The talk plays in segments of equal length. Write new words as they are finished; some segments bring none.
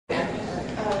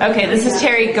Okay, this is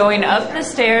Terry going up the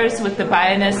stairs with the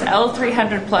Bioness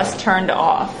L300 Plus turned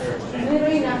off.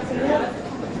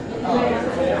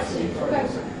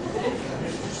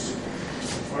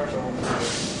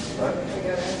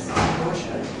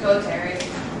 Go, Terry.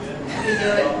 You do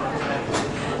it.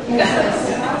 You got this.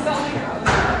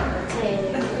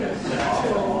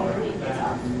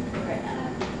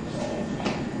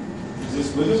 Is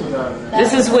this with it or without it?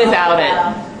 This is without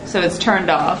it, so it's turned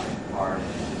off.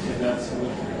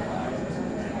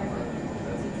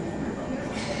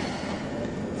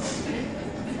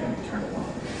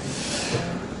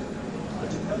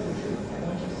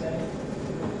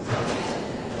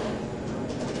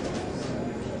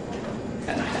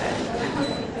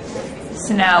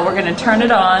 So now we're going to turn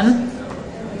it on.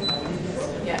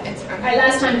 Yeah, it's fine.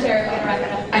 Last time, Terry, we're going to wrap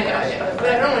it up. I know, but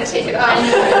I don't want to take it off.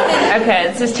 Okay,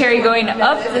 this is Terry going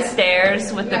up the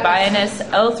stairs with the Bioness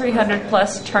L300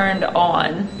 Plus turned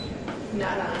on.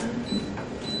 Not on.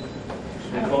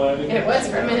 It was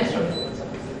for a minute.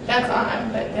 That's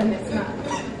on, but then it's not.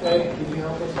 Hey, can you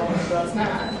help us on that? It's not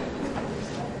on.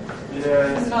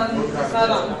 Yeah. It's not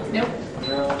on. Nope.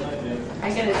 No, not yet. I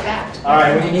get it back. All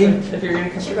right, what do you need? If you're gonna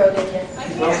come. She wrote it in. I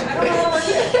can't. I don't know what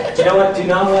we're doing. Do you know what? Do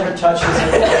not let her touch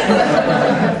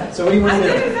this. So what do you want to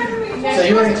do? So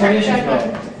you want a clinician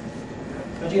mode.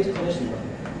 How'd you get to clinician mode?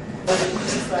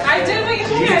 I did make a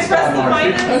thing. I pressed the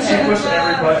minus. She pushed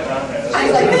every button on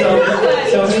there.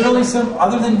 So it's really simple.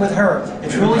 Other than with her,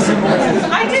 it's really simple.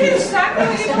 I did exactly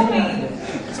what you told me.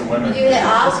 It's a women. Do it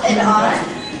off and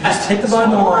on. Just take the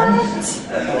button on,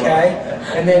 okay,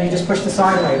 and then you just push the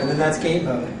sine wave, and then that's gate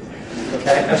mode.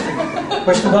 Okay,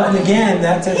 push the button again.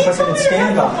 That puts it in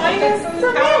standby.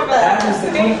 That is the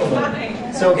clinical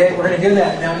mode. So okay, we're going to do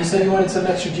that. Now you said you wanted some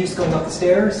extra juice going up the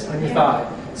stairs on your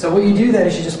thigh. So what you do then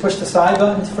is you just push the side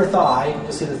button for thigh.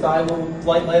 You'll see the thigh will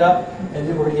light up, and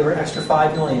then we're going to give her an extra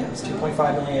 5 milliamps, 2.5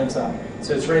 milliamps up.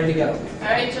 So it's ready to go. All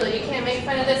right, Julie, you can't make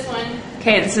fun of this one.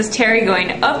 Okay, this is Terry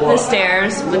going up the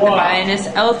stairs with the Bioness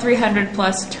L300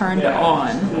 Plus turned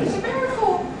on.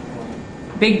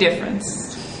 Big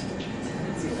difference.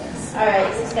 All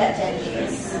right, she's got 10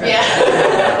 G's. Yeah.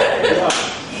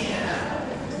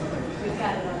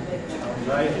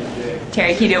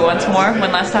 Terry, can you do it once more?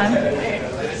 One last time?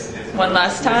 One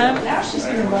last time? Now she's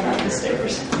going to run up the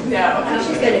stairs. No. Now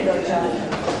she's going to go jog.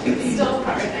 It's still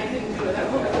hard. I couldn't do it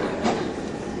that way.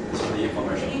 It's for the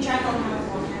infomercial. You can check on how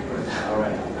long. All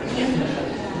right.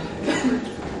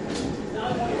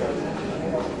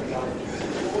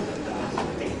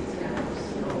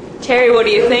 Terry, what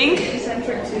do you think?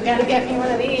 You got to get me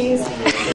one of these.